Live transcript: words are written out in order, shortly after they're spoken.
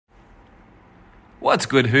What's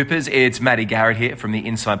good, Hoopers? It's Matty Garrett here from the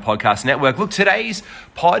Inside Podcast Network. Look, today's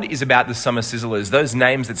pod is about the Summer Sizzlers, those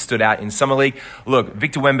names that stood out in Summer League. Look,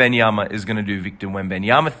 Victor Wembanyama is going to do Victor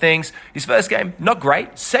Wembanyama things. His first game, not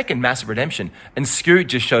great. Second, massive redemption. And Scoot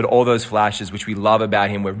just showed all those flashes, which we love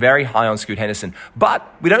about him. We're very high on Scoot Henderson. But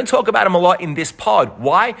we don't talk about him a lot in this pod.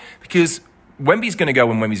 Why? Because Wemby's going to go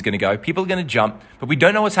when Wemby's going to go. People are going to jump, but we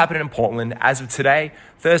don't know what's happening in Portland. As of today,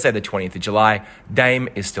 Thursday, the 20th of July, Dame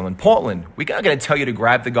is still in Portland. We're not going to tell you to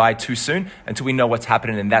grab the guy too soon until we know what's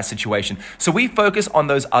happening in that situation. So we focus on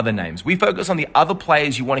those other names. We focus on the other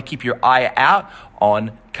players you want to keep your eye out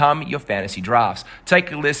on come your fantasy drafts.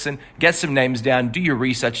 Take a listen, get some names down, do your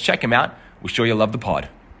research, check them out. We're sure you'll love the pod.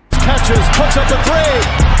 Catches, puts up the three.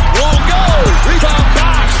 Won't go. Rebound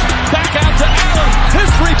box. Back out to Allen. His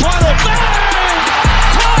three-pointer. Bang!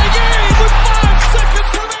 Tie game with 5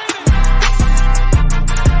 seconds remaining.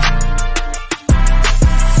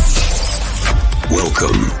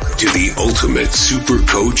 Welcome to the Ultimate Super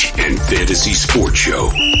Coach and Fantasy Sports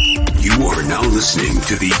Show. You are now listening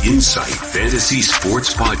to the Insight Fantasy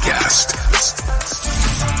Sports Podcast.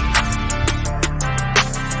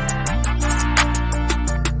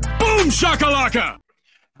 Boom shakalaka!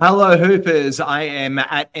 Hello, Hoopers. I am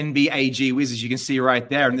at NBAG Wiz, as you can see right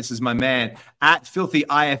there, and this is my man at Filthy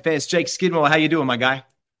IFS, Jake Skidmore. How you doing, my guy?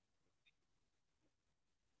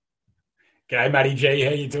 G'day, Matty G. How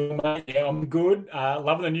you doing, mate? Yeah, I'm good.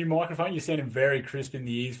 Loving the new microphone. You're sounding very crisp in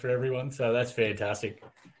the ears for everyone, so that's fantastic.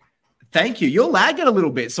 Thank you. You're lagging a little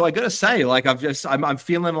bit, so I got to say, like I'm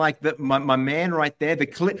feeling like that. My man right there. The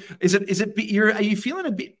clip are you feeling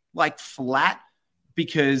a bit like flat?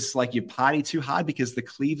 Because like you party too hard because the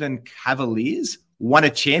Cleveland Cavaliers won a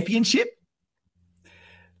championship?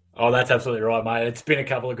 Oh, that's absolutely right, mate. It's been a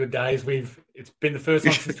couple of good days. It's been the first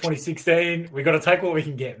one since 2016. We've got to take what we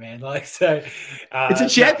can get, man. It's a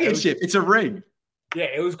championship. It's a ring. Yeah,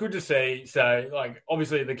 it was good to see. So,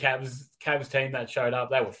 obviously the Cavs team that showed up,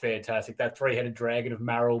 they were fantastic. That three-headed dragon of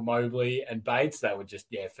Merrill, Mobley, and Bates, they were just,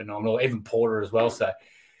 phenomenal. Even Porter as well. So,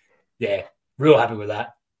 yeah, real happy with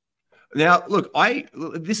that. Now, look,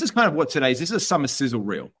 this is kind of what this is a summer sizzle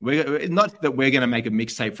reel. Not that we're going to make a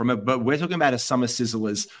mixtape from it, but we're talking about a summer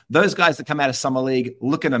sizzlers. Those guys that come out of summer league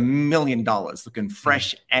looking $1 million, looking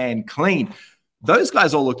fresh and clean. Those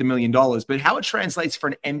guys all looked $1 million, but how it translates for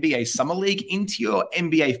an NBA summer league into your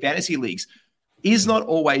NBA fantasy leagues is not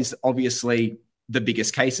always obviously the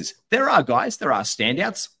biggest cases. There are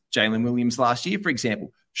standouts. Jalen Williams last year, for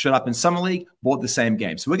example, showed up in Summer League, bought the same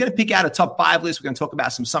game. So we're going to pick out a top 5 list. We're going to talk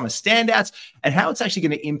about some summer standouts and how it's actually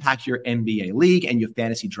going to impact your NBA league and your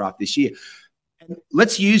fantasy draft this year. And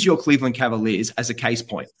let's use your Cleveland Cavaliers as a case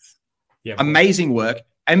point. Yeah, amazing work.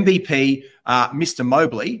 MVP, Mr.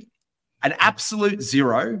 Mobley, an absolute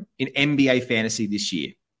zero in NBA fantasy this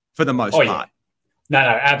year for the most part. No,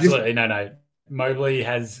 absolutely. No. Mobley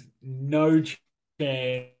has no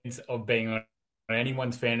chance of being on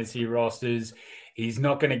anyone's fantasy rosters. He's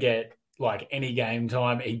not going to get any game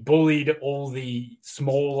time. He bullied all the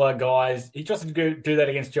smaller guys. He just to do that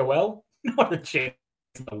against Joel. Not a chance.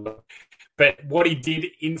 But what he did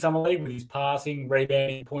in Summer League with his passing,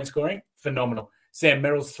 rebounding, point scoring, phenomenal. Sam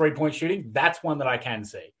Merrill's three-point shooting, that's one that I can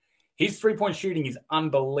see. His three-point shooting is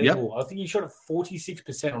unbelievable. Yep. I think he shot at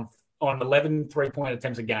 46% on 11 three-point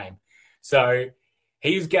attempts a game. So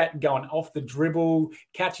he's going off the dribble,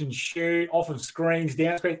 catch and shoot, off of screens,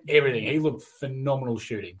 down screen, everything. He looked phenomenal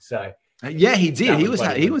shooting. So yeah, he did. He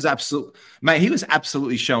was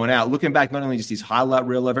absolutely showing out. Looking back, not only just his highlight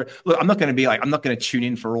reel over. Look, I'm not going to tune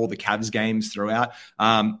in for all the Cavs games throughout.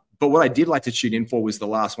 But what I did like to tune in for was the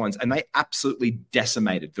last ones, and they absolutely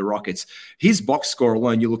decimated the Rockets. His box score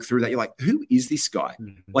alone, you look through that, you're like, who is this guy?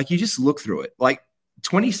 Mm-hmm. You just look through it,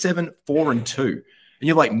 27, 4, and 2. And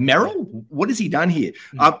you're like, Merrill, what has he done here?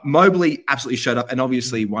 Mobley absolutely showed up and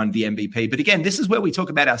obviously won the MVP. But again, this is where we talk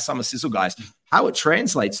about our summer sizzle guys. How it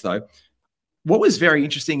translates, though, what was very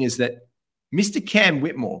interesting is that Mr. Cam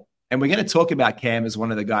Whitmore, and we're going to talk about Cam as one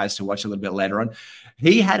of the guys to watch a little bit later on,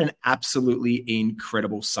 he had an absolutely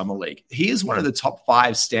incredible summer league. He is one of the top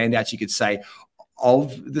 5 standouts, you could say,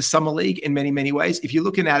 of the summer league in many, many ways. If you're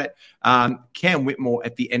looking at it, Cam Whitmore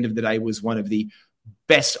at the end of the day was one of the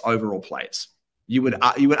best overall players. You would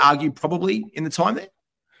argue probably in the time there?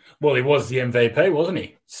 Well, he was the MVP, wasn't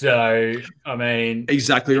he? So, I mean,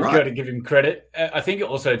 exactly right. You've got to give him credit. I think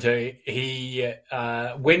also too,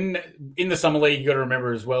 when in the summer league, you got to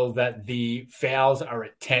remember as well that the fouls are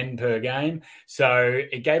at 10 per game. So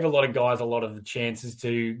it gave a lot of guys a lot of the chances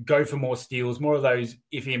to go for more steals, more of those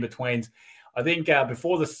iffy in betweens. I think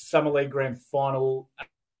before the summer league grand final,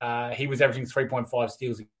 he was averaging 3.5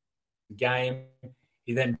 steals a game.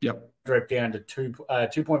 He then dropped down to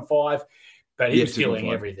 2.5, but he was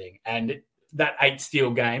stealing everything. And that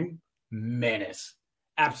 8-steal game, menace.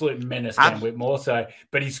 Absolute menace, Cam Whitmore. So,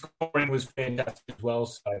 but his scoring was fantastic as well.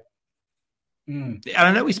 So, and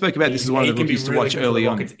I know we spoke about this as one of the rookies to watch early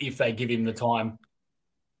on. If they give him the time.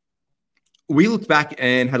 We looked back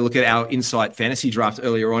and had a look at our Insight Fantasy draft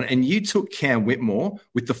earlier on, and you took Cam Whitmore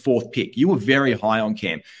with the 4th pick. You were very high on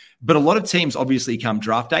Cam. But a lot of teams, obviously, come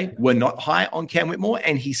draft day, were not high on Cam Whitmore,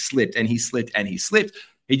 and he slipped, and he slipped, and he slipped.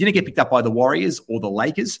 He didn't get picked up by the Warriors or the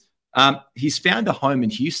Lakers. He's found a home in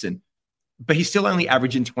Houston, but he's still only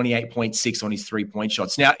averaging 28.6 on his 3-point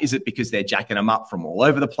shots. Now, is it because they're jacking him up from all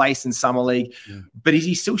over the place in Summer League? Yeah. But is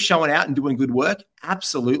he still showing out and doing good work?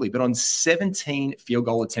 Absolutely. But on 17 field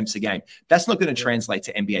goal attempts a game, that's not going to translate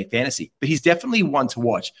to NBA fantasy. But he's definitely one to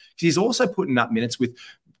watch. He's also putting up minutes with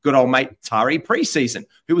good old mate Tari preseason,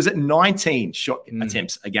 who was at 19 shot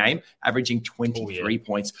attempts a game, averaging 23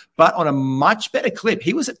 points, but on a much better clip.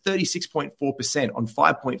 He was at 36.4% on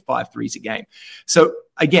 5.5 threes a game. So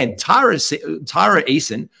again, Tara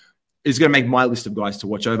Eason is going to make my list of guys to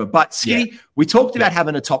watch over. But Skitty, we talked about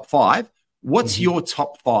having a top 5. What's your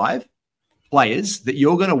top 5 players that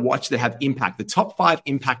you're going to watch that have impact? The top 5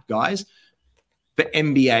 impact guys for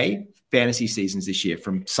NBA fantasy seasons this year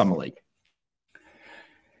from Summer League.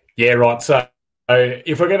 Yeah, right. So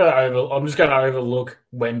if we're going to I'm just going to overlook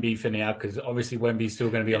Wemby for now, because obviously Wemby's still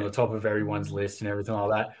going to be on the top of everyone's list and everything like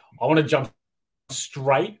that. I want to jump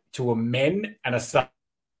straight to a men and a son.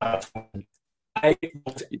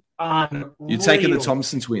 You're taking the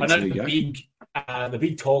Thompson twins. I know the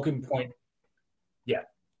big talking point. Yeah.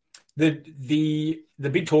 The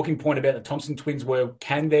big talking point about the Thompson twins were,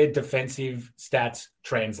 can their defensive stats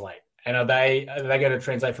translate? And are they going to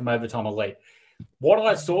translate from overtime elite? What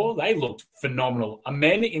I saw, they looked phenomenal. A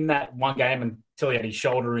man in that one game until he had his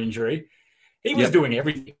shoulder injury, he was doing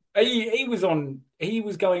everything. He was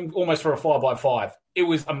going almost for a 5x5. It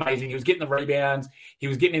was amazing. He was getting the rebounds. He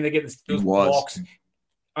was getting in there, getting the steals, blocks.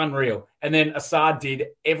 Unreal. And then Assad did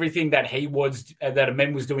everything that that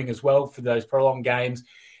Amen was doing as well for those prolonged games.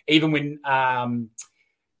 Even when Jaden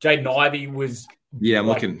Ivey was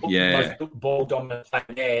ball dominant player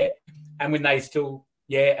there, and when they still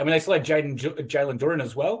had Jalen Duren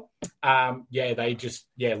as well. They just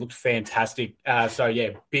looked fantastic.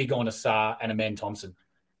 Big on Assad and Amen Thompson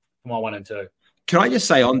for my 1 and 2. Can I just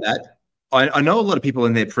say on that, I know a lot of people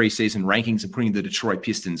in their preseason rankings are putting the Detroit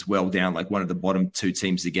Pistons well down, like one of the bottom 2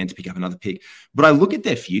 teams again to pick up another pick. But I look at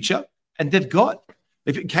their future, and they've got,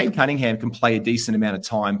 if Cade Cunningham can play a decent amount of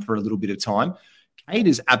time for a little bit of time, Cade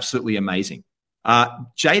is absolutely amazing.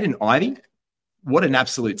 Jaden Ivey, what an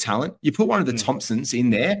absolute talent. You put one of the Thompsons in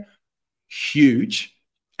there, huge.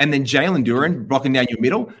 And then Jalen Duren blocking down your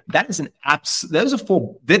middle. That is those are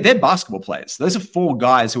 4, they're basketball players. Those are 4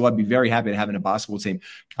 guys who I'd be very happy to have in a basketball team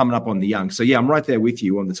coming up on the young. So, I'm right there with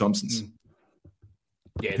you on the Thompsons.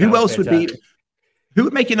 Yeah, who else who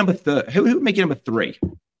would make you number 3? Who would make you number 3?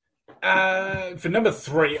 For number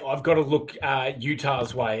 3, I've got to look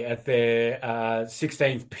Utah's way at their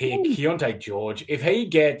 16th pick, Keontae George. If he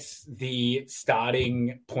gets the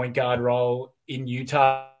starting point guard role in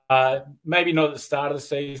Utah, maybe not at the start of the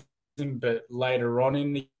season, but later on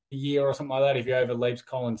in the year or something like that, if he overleaps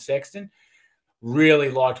Colin Sexton, really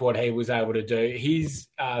liked what he was able to do. His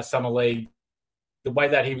summer league, the way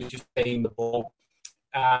that he was just seeing the ball,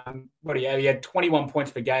 he had 21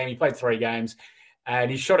 points per game. He played 3 games,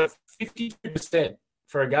 and he shot at 52%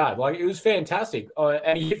 for a guard. Like, it was fantastic.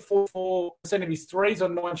 And he hit 44% of his threes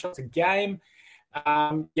on 9 shots a game.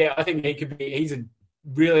 I think he's a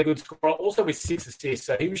really good scorer, also with 6 assists.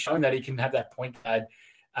 So he was showing that he can have that point guard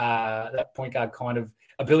kind of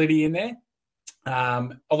ability in there,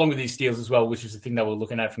 along with his steals as well, which is the thing that we're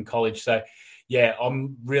looking at from college. So,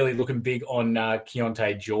 I'm really looking big on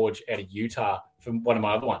Keontae George out of Utah from one of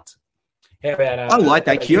my other ones. How about? I like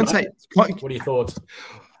that, Keontae. What are your thoughts?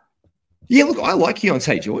 Yeah, look, I like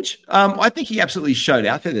Keontae George. I think he absolutely showed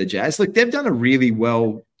out for the Jazz. Look, they've done a really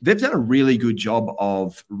good job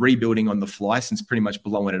of rebuilding on the fly since pretty much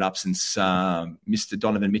blowing it up since Mr.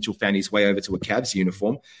 Donovan Mitchell found his way over to a Cavs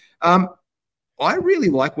uniform. I really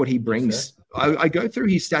like what he brings. I go through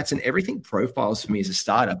his stats and everything profiles for me as a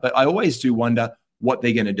starter, but I always do wonder what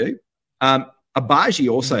they're going to do. Abaji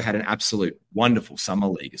also had an absolute wonderful summer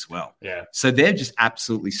league as well. Yeah. So they're just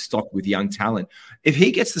absolutely stocked with young talent. If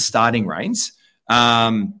he gets the starting reins,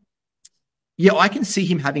 I can see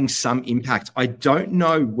him having some impact. I don't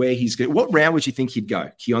know where he's going. What round would you think he'd go,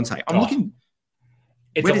 Keontae? I'm looking.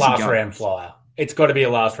 It's a last round flyer. It's got to be a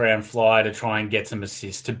last round flyer to try and get some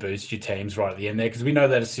assists to boost your teams right at the end there, because we know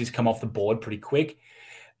that assists come off the board pretty quick.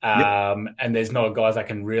 And there's not guys that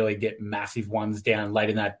can really get massive ones down late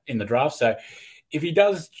in the draft. So if he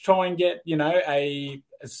does try and get, a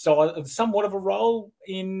somewhat of a role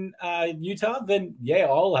in Utah, then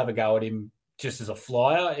I'll have a go at him just as a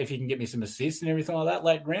flyer. If he can get me some assists and everything like that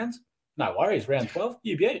late rounds, no worries. Round 12,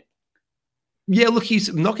 you be it. Yeah, look,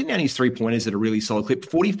 he's knocking down his 3-pointers at a really solid clip,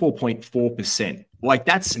 44.4%. Like,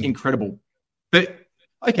 that's incredible. But,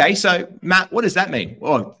 okay, so, Matt, what does that mean?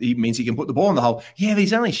 Well, it means he can put the ball in the hole. Yeah, but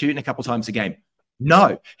he's only shooting a couple times a game.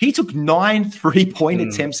 No, he took 9 3-point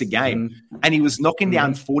attempts a game, and he was knocking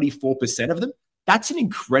down 44% of them. That's an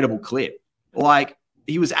incredible clip. Like,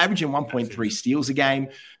 he was averaging 1.3 steals a game.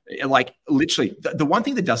 Like, literally, the one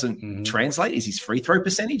thing that doesn't translate is his free throw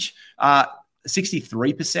percentage.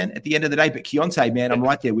 63% at the end of the day. But Keontae, man, I'm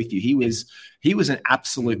right there with you. He was an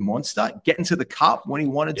absolute monster. Getting to the cup when he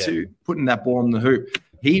wanted to, putting that ball in the hoop.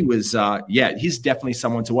 He was, he's definitely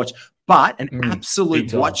someone to watch. But an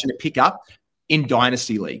absolute watch and a pickup in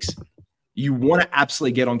dynasty leagues. You want to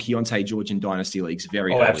absolutely get on Keontae George in dynasty leagues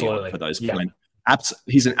very early on for those playing.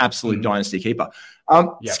 He's an absolute dynasty keeper.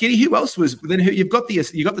 Skitty, who else was? Then you've got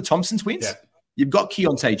the Thompson twins. Yeah. You've got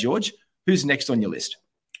Keontae George. Who's next on your list?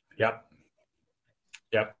 Yep.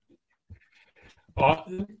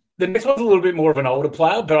 The next one's a little bit more of an older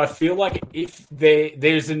player, but I feel like if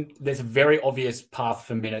there's a very obvious path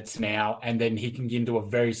for minutes now, and then he can get into a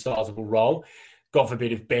very sizable role. God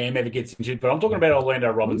forbid if Bam ever gets injured, but I'm talking about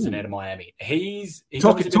Orlando Robinson out of Miami. He's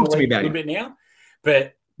talk to me about a little bit now,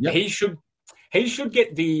 but he should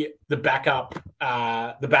get the backup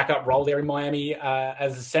role there in Miami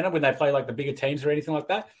as a center when they play like the bigger teams or anything like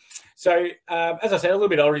that. So, as I said, a little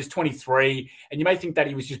bit older, he's 23, and you may think that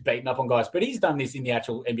he was just beating up on guys, but he's done this in the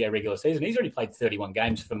actual NBA regular season. He's already played 31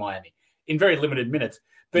 games for Miami in very limited minutes.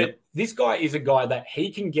 But this guy is a guy that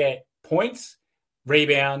he can get points,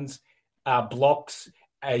 rebounds, blocks.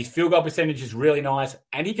 His field goal percentage is really nice,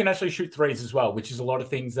 and he can actually shoot threes as well, which is a lot of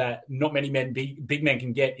things that not many men, big men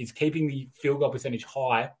can get, is keeping the field goal percentage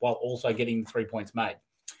high while also getting 3 points made.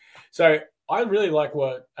 So I really like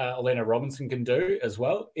what Orlando Robinson can do as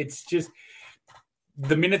well. It's just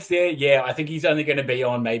the minutes there. Yeah, I think he's only going to be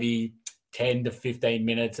on maybe 10 to 15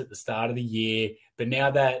 minutes at the start of the year. But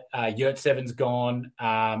now that Yurtseven's gone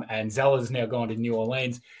and Zeller's now gone to New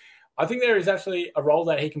Orleans, I think there is actually a role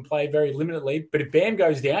that he can play very limitedly. But if Bam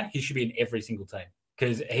goes down, he should be in every single team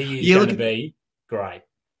because he is going to be great.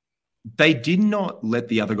 They did not let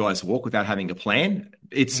the other guys walk without having a plan.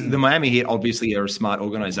 It's the Miami Heat obviously are a smart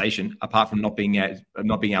organization, apart from not being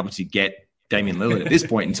able to get Damian Lillard at this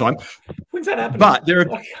point in time. When's that happening? But I don't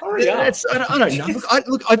know.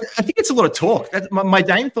 Look, I think it's a lot of talk. My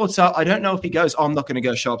Dame thoughts are, I don't know if he goes, I'm not going to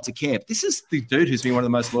go show up to camp. This is the dude who's been one of the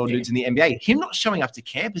most loyal dudes in the NBA. Him not showing up to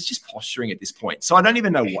camp is just posturing at this point. So I don't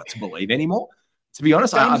even know what to believe anymore. To be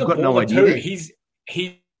honest, I've got no idea. He's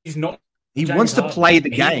not. He wants to play the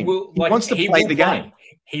game. He wants to play the game.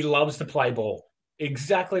 He loves to play ball.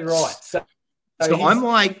 Exactly right. So I'm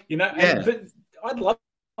like, but I'd love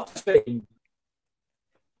to see him.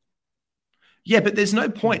 Yeah, but there's no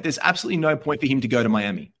point. There's absolutely no point for him to go to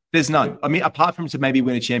Miami. There's none. I mean, apart from to maybe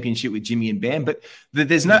win a championship with Jimmy and Bam, but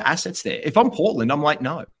there's no assets there. If I'm Portland, I'm like,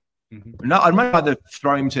 no. No, I'd much rather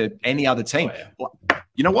throw him to any other team. Well,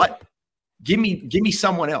 you know what? Give me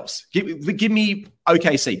someone else. Give me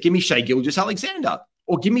OKC. Give me Shai Gilgeous-Alexander.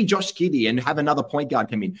 Or give me Josh Giddey and have another point guard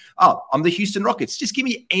come in. Oh, I'm the Houston Rockets. Just give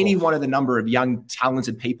me any one of the number of young,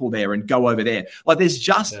 talented people there and go over there. Like, there's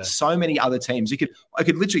just so many other teams. I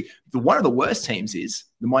could literally, one of the worst teams is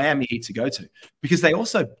the Miami Heat to go to because they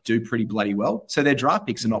also do pretty bloody well. So their draft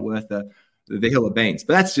picks are not worth the hill of beans.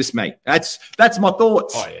 But that's just me. That's my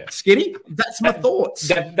thoughts. Oh, yeah. Skitty, that's my thoughts.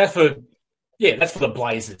 That's for the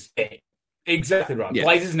Blazers. Yeah. Exactly right. Yeah.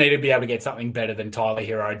 Blazers need to be able to get something better than Tyler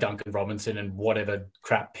Hero, Duncan Robinson, and whatever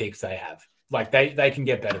crap picks they have. Like they can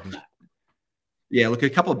get better than that. Yeah, look, a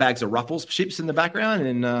couple of bags of Ruffles chips in the background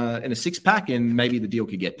and a 6-pack, and maybe the deal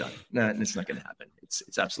could get done. No, it's not going to happen.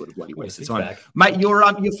 It's absolutely bloody waste of time, mate. You're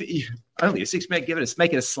only a 6-pack.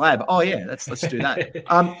 Make it a slab. Oh yeah, let's do that.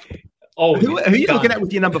 Who are you looking at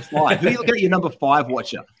with your number 5? Who are you looking at your number 5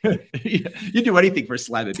 watcher? You do anything for a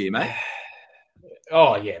slab of beer, mate.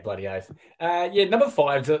 Oh, yeah, bloody oath. Number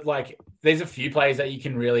 5, like, there's a few players that you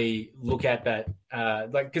can really look at that,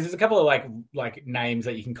 because there's a couple of, like names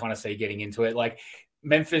that you can kind of see getting into it. Like,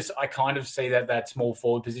 Memphis, I kind of see that small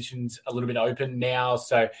forward position's a little bit open now.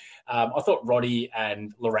 So I thought Roddy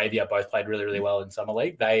and LaRavia both played really, really well in Summer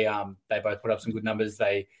League. They both put up some good numbers.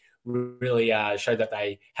 They really showed that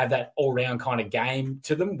they have that all-round kind of game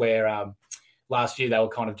to them where last year they were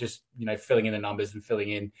kind of just, filling in the numbers and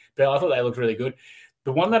filling in. But I thought they looked really good.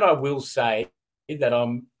 The one that I will say that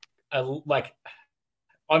I'm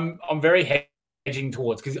very hedging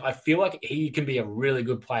towards, because I feel like he can be a really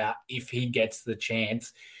good player if he gets the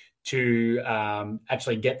chance to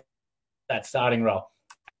actually get that starting role.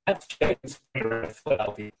 That's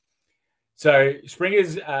Philadelphia. So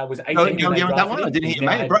Springer's was 18. That one? I didn't hear,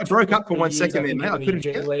 mate. It broke up for 1 second there, mate. I couldn't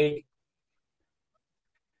hear.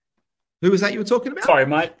 Who was that you were talking about? Sorry,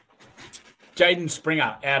 mate. Jaden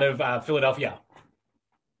Springer out of Philadelphia.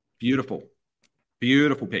 Beautiful.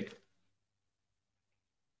 Beautiful pick.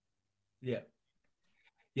 Yeah.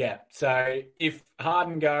 Yeah. So if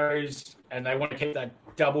Harden goes and they want to keep that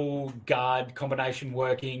double guard combination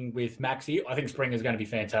working with Maxey, I think Springer's going to be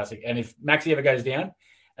fantastic. And if Maxey ever goes down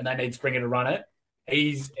and they need Springer to run it,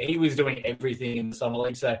 he was doing everything in the summer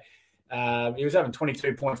league. So he was having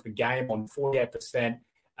 22 points per game on 48%.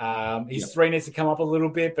 His three needs to come up a little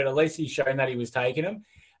bit, but at least he's shown that he was taking them.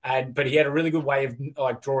 But he had a really good way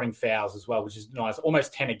of drawing fouls as well, which is nice.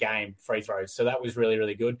 Almost 10 a game free throws. So that was really,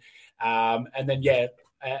 really good. And then,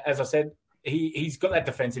 as I said, he's got that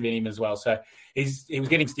defensive in him as well. So he was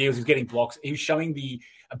getting steals, he was getting blocks. He was showing the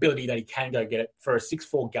ability that he can go get it for a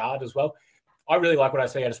 6'4" guard as well. I really like what I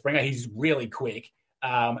see out of Springer. He's really quick.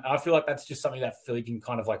 I feel like that's just something that Philly can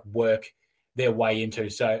kind of work their way into.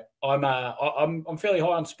 So I'm fairly high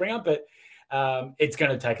on Springer, but it's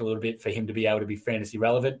going to take a little bit for him to be able to be fantasy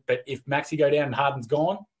relevant. But if Maxey go down and Harden's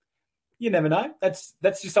gone, you never know. That's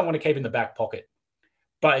just someone to keep in the back pocket.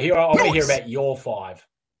 But here I want to hear about your five.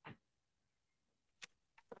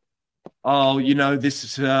 Oh,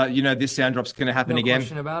 this sound drop's going to happen again. No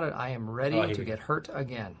question about it. I am ready to get hurt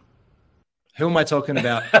again. Who am I talking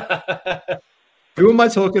about? Who am I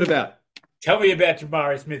talking about? Tell me about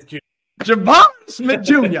Jabari Smith Jr. Jabari Smith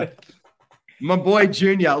Jr. My boy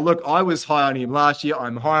Junior. Look, I was high on him last year.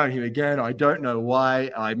 I'm high on him again. I don't know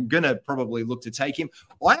why. I'm going to probably look to take him.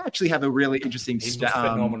 I actually have a really interesting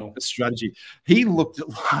strategy. He looked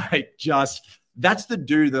like that's the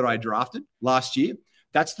dude that I drafted last year.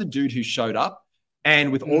 That's the dude who showed up.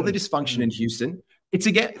 And with all the dysfunction in Houston, it's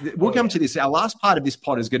again, we'll come to this. Our last part of this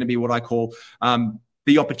pod is going to be what I call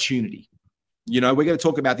the opportunity. We're going to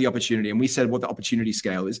talk about the opportunity. And we said what the opportunity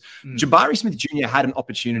scale is. Jabari Smith Jr. had an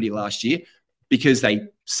opportunity last year because they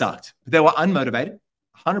sucked. They were unmotivated,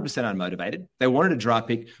 100% unmotivated. They wanted a draft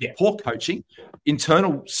pick, poor coaching,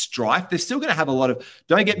 internal strife. They're still going to have a lot of,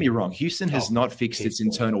 don't get me wrong, Houston has not fixed its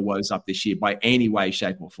internal woes up this year by any way,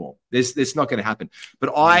 shape, or form. That's not going to happen.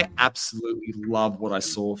 But I absolutely love what I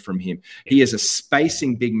saw from him. He is a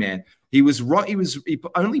spacing big man. He was right. He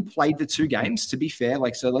only played the 2 games, to be fair.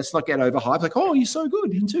 So let's not get overhyped. Oh, you're so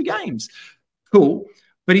good in 2 games. Cool.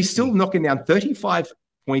 But he's still knocking down 35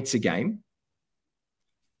 points a game,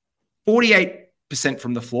 48%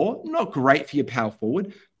 from the floor. Not great for your power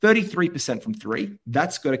forward. 33% from 3.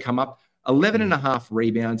 That's got to come up. 11.5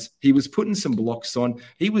 rebounds. He was putting some blocks on.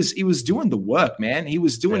 He was doing the work, man. He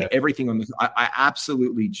was doing everything on the. I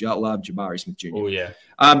absolutely love Jabari Smith Jr. Oh yeah.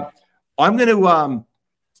 I'm going to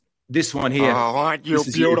this one here. Oh, aren't you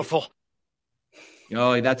beautiful?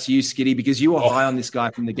 Oh, that's you, Skitty, because you were high on this guy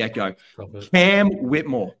from the get-go. Cam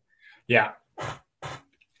Whitmore. Yeah.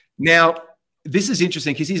 Now, this is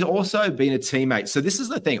interesting because he's also been a teammate. So this is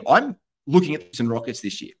the thing. I'm looking at the Rockets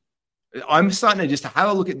this year. I'm starting to just have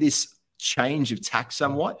a look at this change of tack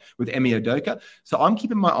somewhat with Emi Udoka. So I'm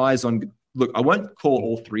keeping my eyes on, look, I won't call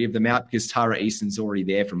all 3 of them out because Tara Easton's already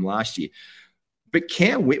there from last year. But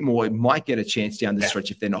Cam Whitmore might get a chance down the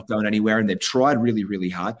stretch if they're not going anywhere and they've tried really, really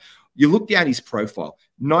hard. You look down his profile,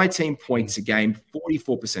 19 points a game,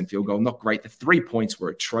 44% field goal, not great. The 3 points were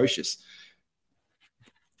atrocious.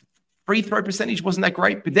 Free throw percentage wasn't that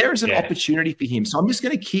great, but there is an opportunity for him. So I'm just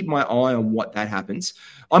going to keep my eye on what that happens.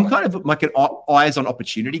 I'm kind of like an eyes on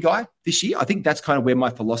opportunity guy this year. I think that's kind of where my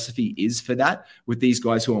philosophy is for that with these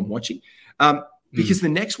guys who I'm watching. Because the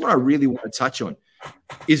next one I really want to touch on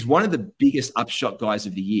is one of the biggest upshot guys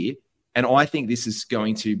of the year. And I think this is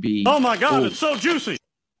going to be... Oh, my God, it's so juicy.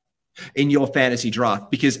 In your fantasy draft,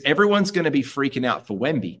 because everyone's going to be freaking out for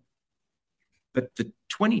Wemby. But the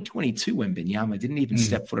 2022 Wembanyama didn't even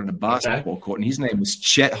step foot on a basketball court, and his name was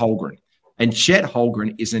Chet Holmgren. And Chet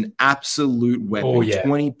Holmgren is an absolute weapon,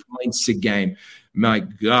 20 points a game. My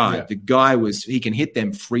God, the guy he can hit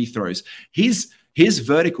them free throws. His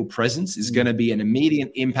vertical presence is going to be an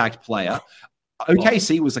immediate impact player.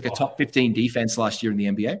 OKC was like a top 15 defense last year in the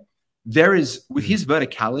NBA. There is, with his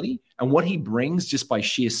verticality and what he brings just by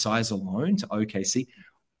sheer size alone to OKC,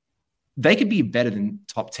 they could be better than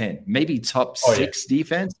top 10, maybe top 6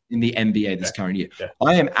 defense in the NBA this current year. Yeah.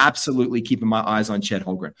 I am absolutely keeping my eyes on Chet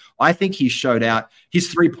Holmgren. I think he showed out.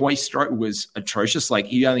 His 3-point stroke was atrocious. Like,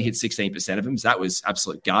 he only hit 16% of them. So that was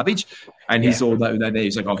absolute garbage. And he's all that.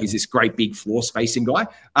 He's like, he's this great big floor spacing guy.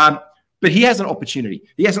 But he has an opportunity.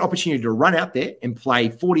 He has an opportunity to run out there and play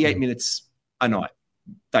 48 minutes a night.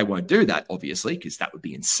 They won't do that, obviously, because that would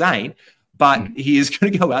be insane. But he is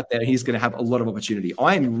going to go out there and he's going to have a lot of opportunity.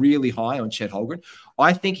 I am really high on Chet Holmgren.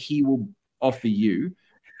 I think he will offer you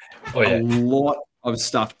a lot of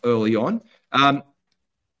stuff early on.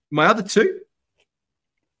 My other two,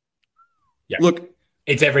 look,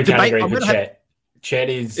 it's every category for Chet. Chet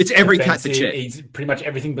is it's every cat for Chet. He's pretty much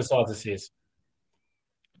everything besides assists.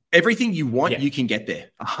 Everything you want, you can get there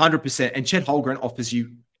 100%. And Chet Holmgren offers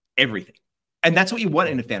you everything. And that's what you want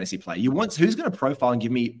in a fantasy play. You want who's going to profile and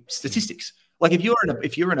give me statistics. Like if you're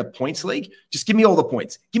in a points league, just give me all the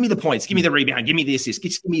points. Give me the points. Give me the rebound. Give me the assist.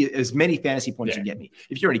 Give me as many fantasy points as you get me.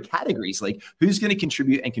 If you're in a categories league, who's going to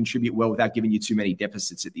contribute well without giving you too many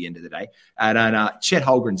deficits at the end of the day? And Chet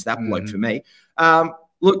Holmgren's that bloke for me.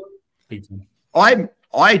 Look,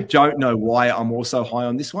 I don't know why I'm also high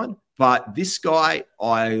on this one, but this guy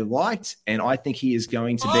I liked, and I think he is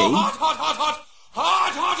going to be.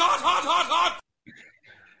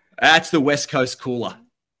 That's the West Coast cooler.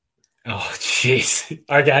 Oh, jeez.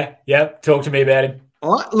 Okay. Yep. Talk to me about him.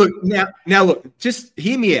 All right. Look, now look, just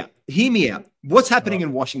hear me out. Hear me out. What's happening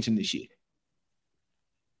in Washington this year?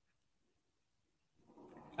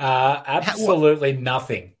 Absolutely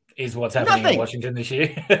nothing is what's happening in Washington this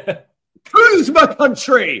year. Kuzma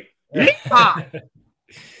country.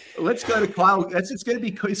 Let's go to Kyle. It's going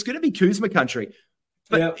to be Kuzma country.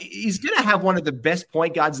 But he's going to have one of the best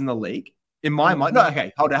point guards in the league, in my mind. No,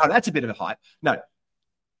 okay, hold on. That's a bit of a hype. No.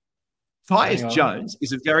 Tyus Jones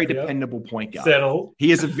is a very dependable point guard. Settle.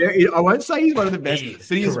 He is I won't say he's one of the best,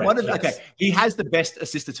 but he is one of he has the best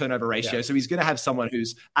assist to turnover ratio. So he's going to have someone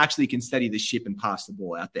who's actually can steady the ship and pass the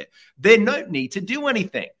ball out there. They don't need to do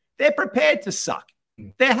anything. They're prepared to suck.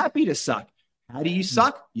 They're happy to suck. How do you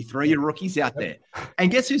suck? You throw your rookies out there.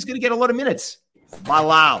 And guess who's going to get a lot of minutes?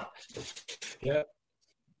 Bilal. Yeah.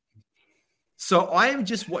 So I am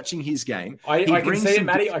just watching his game. I can see it,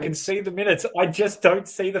 Matty. I can see the minutes. I just don't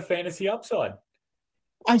see the fantasy upside.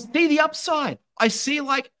 I see the upside. I see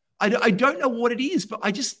I don't know what it is, but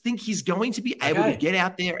I just think he's going to be able to get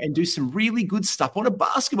out there and do some really good stuff on a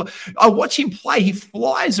basketball. I watch him play. He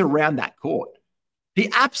flies around that court.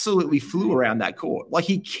 He absolutely flew around that court. Like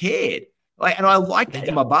he cared. And I like that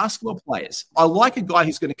in my basketball players. I like a guy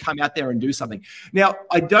who's going to come out there and do something. Now,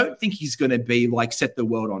 I don't think he's going to be set the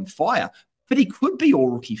world on fire, but he could be all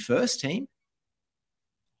rookie first team.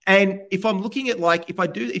 And if I'm looking at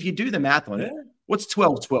if you do the math on it, what's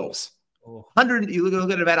 12 12s? 100. You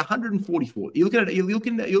look at about 144. You look at the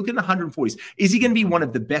 140s. Is he going to be one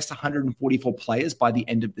of the best 144 players by the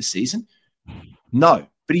end of the season? No.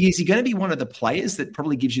 But is he going to be one of the players that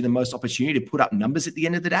probably gives you the most opportunity to put up numbers at the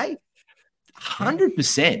end of the day?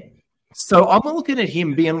 100%. So I'm looking at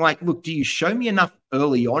him being like, look, do you show me enough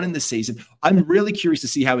early on in the season? I'm really curious to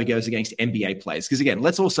see how he goes against NBA players. Because again,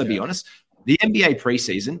 let's also be honest, the NBA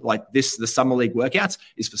preseason, the summer league workouts,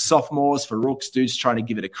 is for sophomores, for rooks, dudes trying to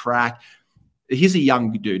give it a crack. He's a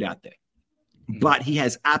young dude out there, but he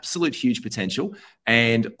has absolute huge potential.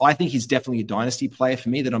 And I think he's definitely a dynasty player for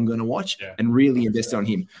me that I'm going to watch and really invest on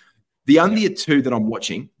him. The only two that I'm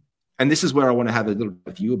watching, and this is where I want to have a little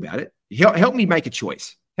review about it. Help me make a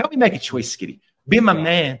choice. Help me make a choice, Skitty. Be my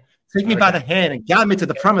man. Take me by the hand and guide me to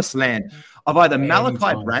the promised land of either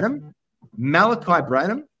Malachi Branham,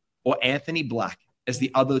 or Anthony Black as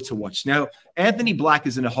the other to watch. Now, Anthony Black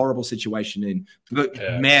is in a horrible situation, but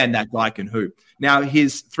man, that guy can hoop. Now,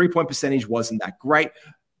 his 3-point percentage wasn't that great,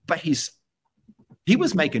 but he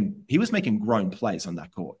was making grown plays on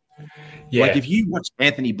that court. Yeah. If you watch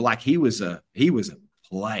Anthony Black, he was a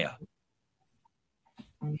player.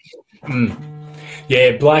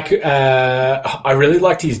 Yeah, Black, I really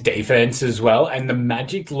liked his defense as well, and the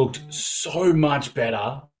Magic looked so much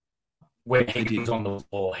better when he was on the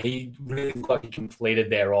floor. He really looked like he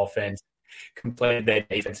completed their offense, completed their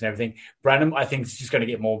defense and everything. Branham, I think, is just going to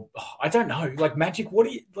get more. I don't know. Magic, what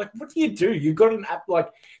do you do? You've got an app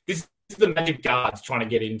this is the Magic guards trying to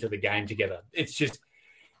get into the game together. It's just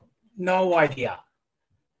no idea.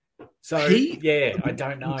 So I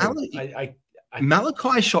don't know.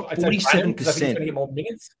 Malachi shot 47%. He's going to get more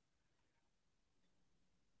minutes.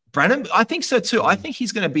 Branham, I think so too. I think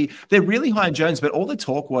he's going to be. They're really high on Jones, but all the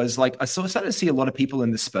talk was I started to see a lot of people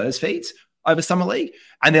in the Spurs feeds over Summer League,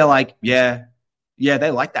 and they're like, yeah,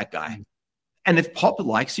 they like that guy. And if Pop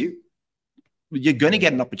likes you, you're going to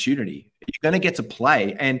get an opportunity. You're going to get to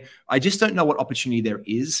play. And I just don't know what opportunity there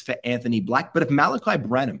is for Anthony Black. But if Malachi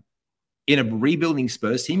Branham in a rebuilding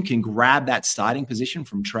Spurs team can grab that starting position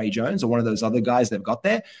from Trey Jones or one of those other guys they've got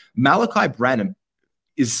there, Malachi Branham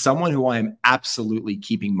is someone who I am absolutely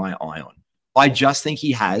keeping my eye on. I just think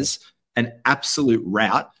he has an absolute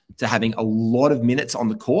route to having a lot of minutes on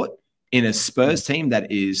the court in a Spurs team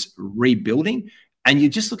that is rebuilding. And you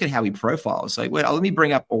just look at how he profiles. So let me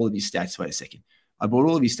bring up all of his stats. Wait a second. I brought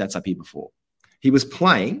all of his stats up here before. He was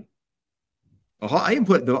playing. I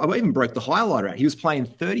even broke the highlighter out. He was playing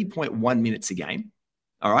 30.1 minutes a game.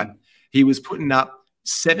 All right. He was putting up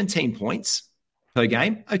 17 points per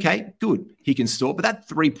game. Okay, good. He can score. But that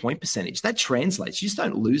 3-point percentage, that translates. You just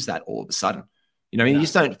don't lose that all of a sudden. You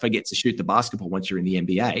just don't forget to shoot the basketball once you're in the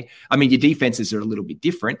NBA. I mean, your defenses are a little bit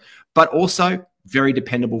different, but also very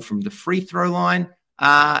dependable from the free throw line.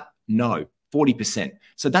 No, 40%.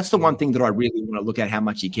 So that's the one thing that I really want to look at, how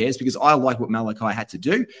much he cares, because I like what Malachi had to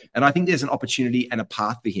do. And I think there's an opportunity and a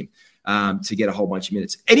path for him to get a whole bunch of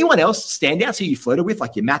minutes. Anyone else standouts who you flirted with,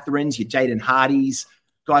 like your Matherins, your Jaden Hardys,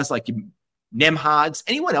 guys like your Nemhards?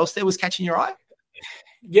 Anyone else there was catching your eye?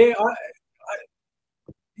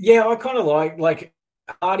 Yeah, I kind of like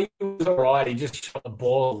Hardy was all right. He just shot the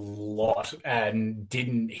ball a lot and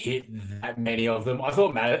didn't hit that many of them. I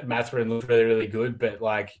thought Mathurin looked really, really good, but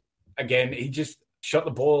again, he just shot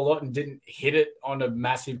the ball a lot and didn't hit it on a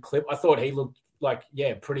massive clip. I thought he looked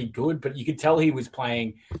pretty good, but you could tell he was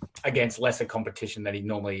playing against lesser competition than he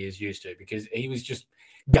normally is used to, because he was just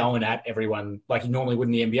going at everyone like he normally would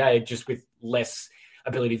in the NBA, just with less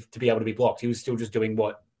ability to be able to be blocked. He was still just doing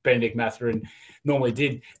what Benedict Mathurin normally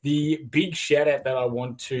did. The big shout out that I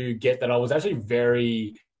want to get that I was actually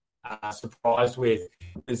very surprised with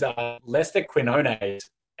is Lester Quinones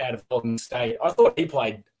out of Golden State. I thought he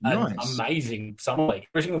played an amazing summer league.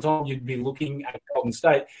 Every single time you'd be looking at Golden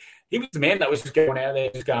State, he was the man that was just going out there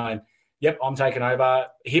just going, yep, I'm taking over.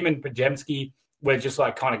 Him and Pajemski were just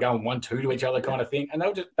kind of going 1-2 to each other kind of thing. And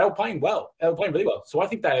they were playing well. They were playing really well. So I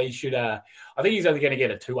think that he should, I think he's only going to get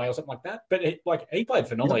a 2-way or something like that. But he played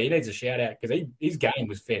phenomenally. He needs a shout out because his game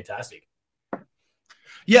was fantastic.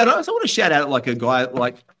 Yeah, and I also want to shout out a guy I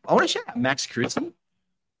want to shout out Max Christie.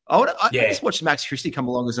 I just watched Max Christie come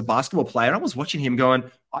along as a basketball player, and I was watching him going,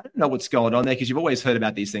 I don't know what's going on there, because you've always heard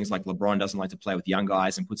about these things like LeBron doesn't like to play with young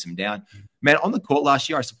guys and puts them down. Man, on the court last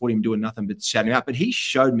year, I support him doing nothing but shouting him out, but he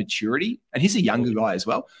showed maturity, and he's a younger guy as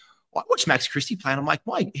well. I watched Max Christie play, and I'm like,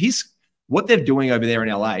 Mike, what they're doing over there in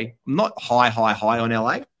LA. I'm not high on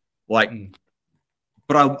LA, but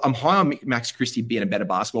I'm high on Max Christie being a better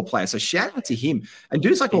basketball player. So shout out to him. And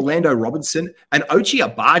dudes like Orlando Robinson and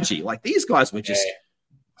Ochai Agbaji, these guys were just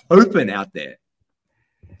open out there.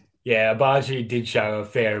 Yeah, Agbaji did show a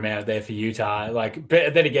fair amount there for Utah. But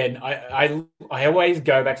then again, I always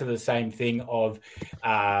go back to the same thing of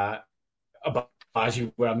Agbaji,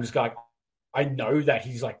 where I'm just I know that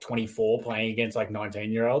he's 24 playing against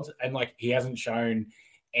 19-year-olds, and he hasn't shown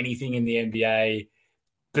anything in the NBA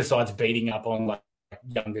besides beating up on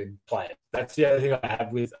younger players. That's the other thing I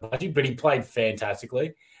have with Agbaji, but he played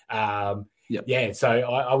fantastically. Yep. Yeah, so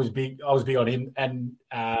I was big on him, and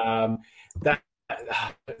that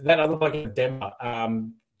other bloke in Denver,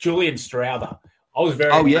 Julian Strawther. I was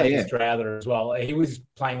very impressed with Strawther as well. He was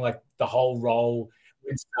playing the whole role.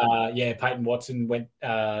 Peyton Watson went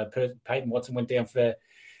down for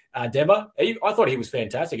Denver. I thought he was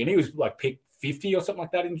fantastic, and he was picked 50 or something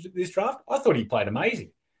like that in this draft. I thought he played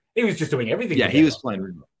amazing. He was just doing everything. Yeah, he was playing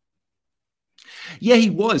really well. Yeah, he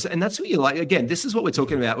was. And that's what you again, this is what we're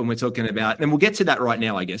talking about when we're talking about, and we'll get to that right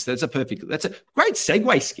now, I guess. That's a great segue,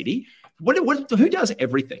 Skitty. Who does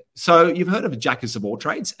everything? So you've heard of a jack of all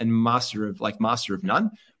trades and master of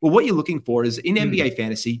none. Well, what you're looking for is in NBA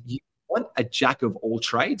fantasy, you want a jack of all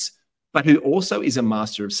trades, but who also is a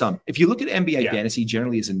master of some. If you look at NBA fantasy,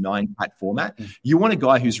 generally is a 9-pat format. You want a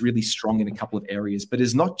guy who's really strong in a couple of areas, but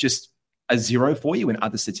is not just a 0 for you in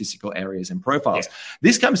other statistical areas and profiles. Yeah.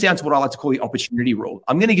 This comes down to what I like to call the opportunity rule.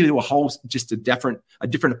 I'm going to give you a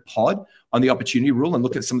different pod on the opportunity rule and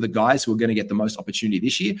look at some of the guys who are going to get the most opportunity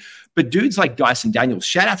this year. But dudes like Dyson Daniels,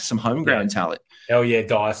 shout out to some homegrown talent. Hell yeah,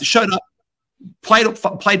 Dyson. Showed up,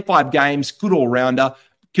 played 5 games, good all-rounder.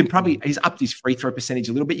 He's upped his free throw percentage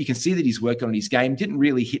a little bit. You can see that he's working on his game. Didn't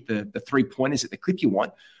really hit the 3-pointers at the clip you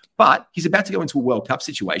want, but he's about to go into a World Cup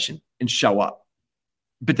situation and show up.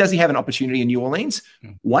 But does he have an opportunity in New Orleans?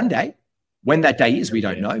 One day. When that day is, we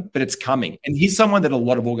don't know, but it's coming. And he's someone that a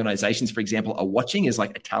lot of organizations, for example, are watching as a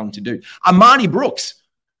talented dude. Amani Brooks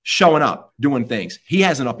showing up, doing things. He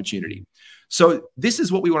has an opportunity. So this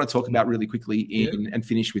is what we want to talk about really quickly and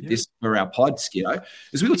finish with this for our pod, Skiddo,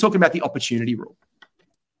 is we were talking about the opportunity rule.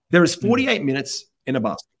 There is 48 minutes in a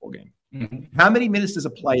basketball game. Mm-hmm. How many minutes does a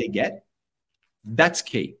player get? That's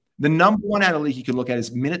key. The number one analytic you can look at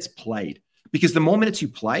is minutes played, because the more minutes you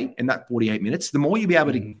play in that 48 minutes, the more you'll be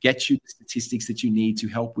able to get you the statistics that you need to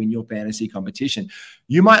help win your fantasy competition.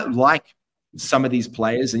 You might like some of these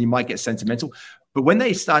players and you might get sentimental, but when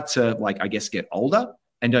they start to, like, I guess, get older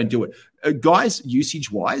and don't do it, guys,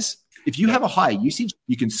 usage-wise, if you have a higher usage,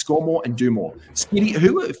 you can score more and do more. Skinny,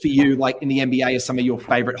 who for you, like in the NBA, are some of your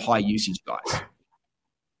favorite high usage guys?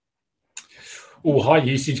 Oh, high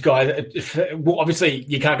usage guys. Well, obviously,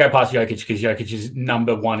 you can't go past Jokic because Jokic is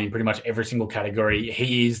number one in pretty much every single category.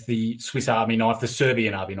 He is the Swiss Army knife, the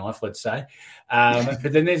Serbian Army knife, let's say.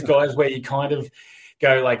 But then there's guys where you kind of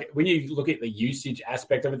go, like, when you look at the usage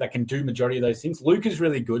aspect of it, that can do majority of those things. Luka's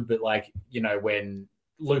really good, but, like, you know, when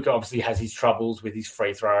Luka obviously has his troubles with his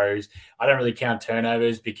free throws, I don't really count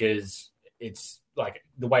turnovers because it's like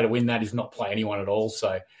the way to win that is not play anyone at all.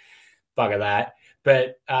 So bugger that.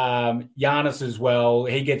 But Giannis as well,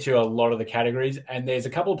 he gets you a lot of the categories. And there's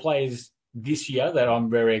a couple of players this year that I'm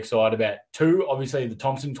very excited about. Two, obviously the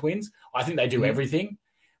Thompson twins. I think they do everything.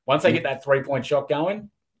 Once they get that 3-point shot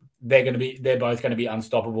going, they're both going to be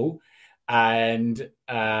unstoppable. And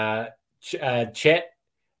Chet,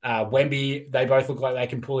 Wemby, they both look like they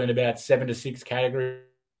can pull in about 7 to 6 categories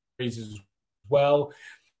as well.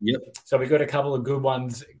 Yep. So we've got a couple of good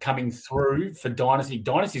ones coming through for Dynasty.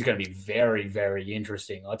 Dynasty is going to be very, very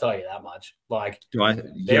interesting. I'll tell you that much. Like, we're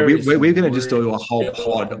going to just do a whole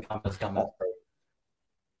pod.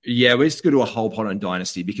 Yeah, we're just going to do a whole pod on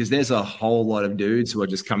Dynasty because there's a whole lot of dudes who are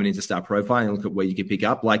just coming in to start profiling and look at where you can pick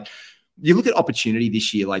up. Like, you look at opportunity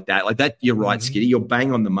this year like that. You're right, Skitty. You're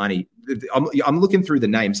bang on the money. I'm looking through the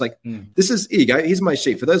names. Like, this is, here you go. Here's my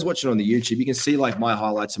sheet. For those watching on the YouTube, you can see like my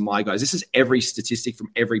highlights of my guys. This is every statistic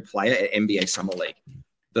from every player at NBA Summer League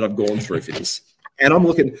that I've gone through for this. And I'm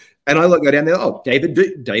looking, and I go down there. Oh, David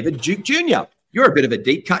Duke Jr. You're a bit of a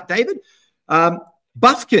deep cut, David.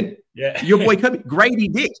 Buffkin. Yeah. Your boy Kobe. Grady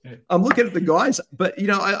Dick. I'm looking at the guys, but, you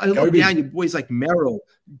know, I look down, your boys like Merrill.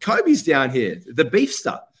 Kobe's down here. The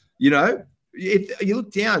Beefster. You know, if you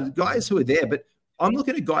look down, guys who are there, but I'm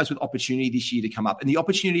looking at guys with opportunity this year to come up. And the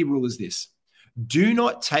opportunity rule is this: do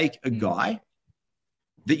not take a guy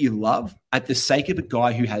that you love at the sake of a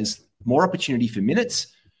guy who has more opportunity for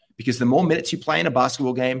minutes, because the more minutes you play in a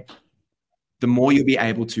basketball game, the more you'll be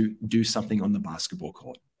able to do something on the basketball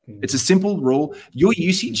court. It's a simple rule. Your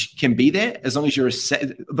usage can be there as long as you're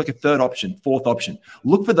like a third option, fourth option.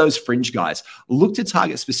 Look for those fringe guys. Look to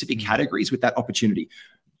target specific categories with that opportunity.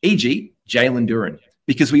 E.g., Jalen Duren,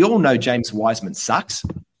 because we all know James Wiseman sucks,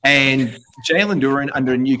 and Jalen Duren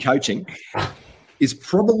under new coaching is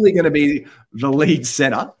probably going to be the lead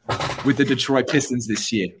center with the Detroit Pistons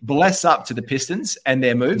this year. Bless up to the Pistons and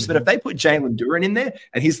their moves, but if they put Jalen Duren in there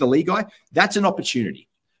and he's the lead guy, that's an opportunity.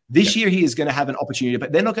 This year he is going to have an opportunity,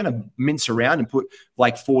 but they're not going to mince around and put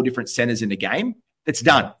like 4 different centers in a game. It's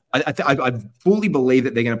done. I fully believe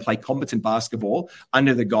that they're going to play competent basketball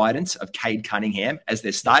under the guidance of Cade Cunningham as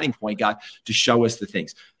their starting point guard to show us the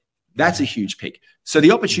things. That's a huge pick. So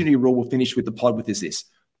the opportunity rule we'll finish with the pod with is this: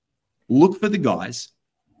 look for the guys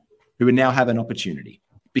who now have an opportunity,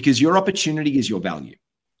 because your opportunity is your value.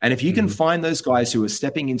 And if you can find those guys who are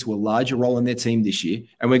stepping into a larger role in their team this year,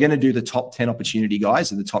 and we're going to do the top 10 opportunity guys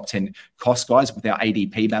and the top 10 cost guys with our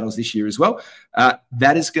ADP battles this year as well,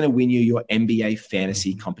 that is going to win you your NBA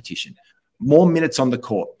fantasy competition. More minutes on the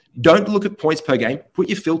court. Don't look at points per game. Put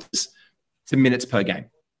your filters to minutes per game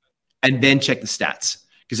and then check the stats.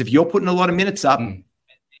 Because if you're putting a lot of minutes up and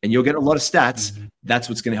you're getting a lot of stats, that's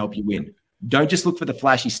what's going to help you win. Don't just look for the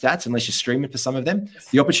flashy stats unless you're streaming for some of them.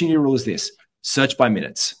 The opportunity rule is this: search by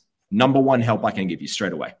minutes. Number one help I can give you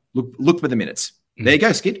straight away. Look for the minutes. There you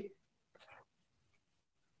go, Skid.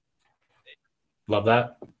 Love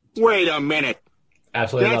that. Wait a minute.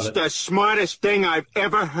 Absolutely That's love it. the smartest thing I've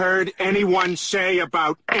ever heard anyone say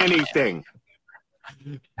about anything.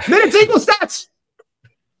 Minutes equal stats.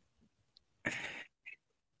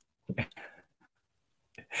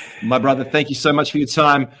 My brother, thank you so much for your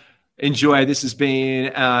time. Enjoy. This has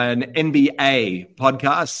been an NBA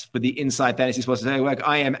podcast for the Inside Fantasy Sports Network.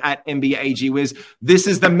 I am at NBAGWiz. This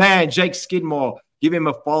is the man, Jake Skidmore. Give him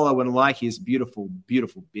a follow and like his beautiful,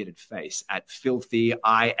 beautiful bearded face at Filthy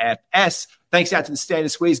IFS. Thanks out to the Standard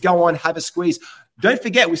Squeeze. Go on, have a squeeze. Don't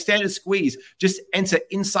forget, with Standard Squeeze, just enter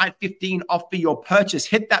Inside 15 off for your purchase.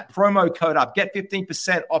 Hit that promo code up. Get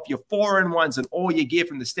 15% off your 4-in-1s and all your gear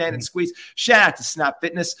from the Standard Squeeze. Shout out to Snap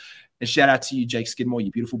Fitness. And shout out to you, Jake Skidmore,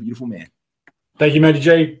 you beautiful, beautiful man. Thank you, Matty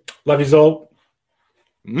G. Love yous all.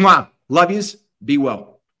 Mwah. Love yous. Be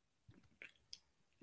well.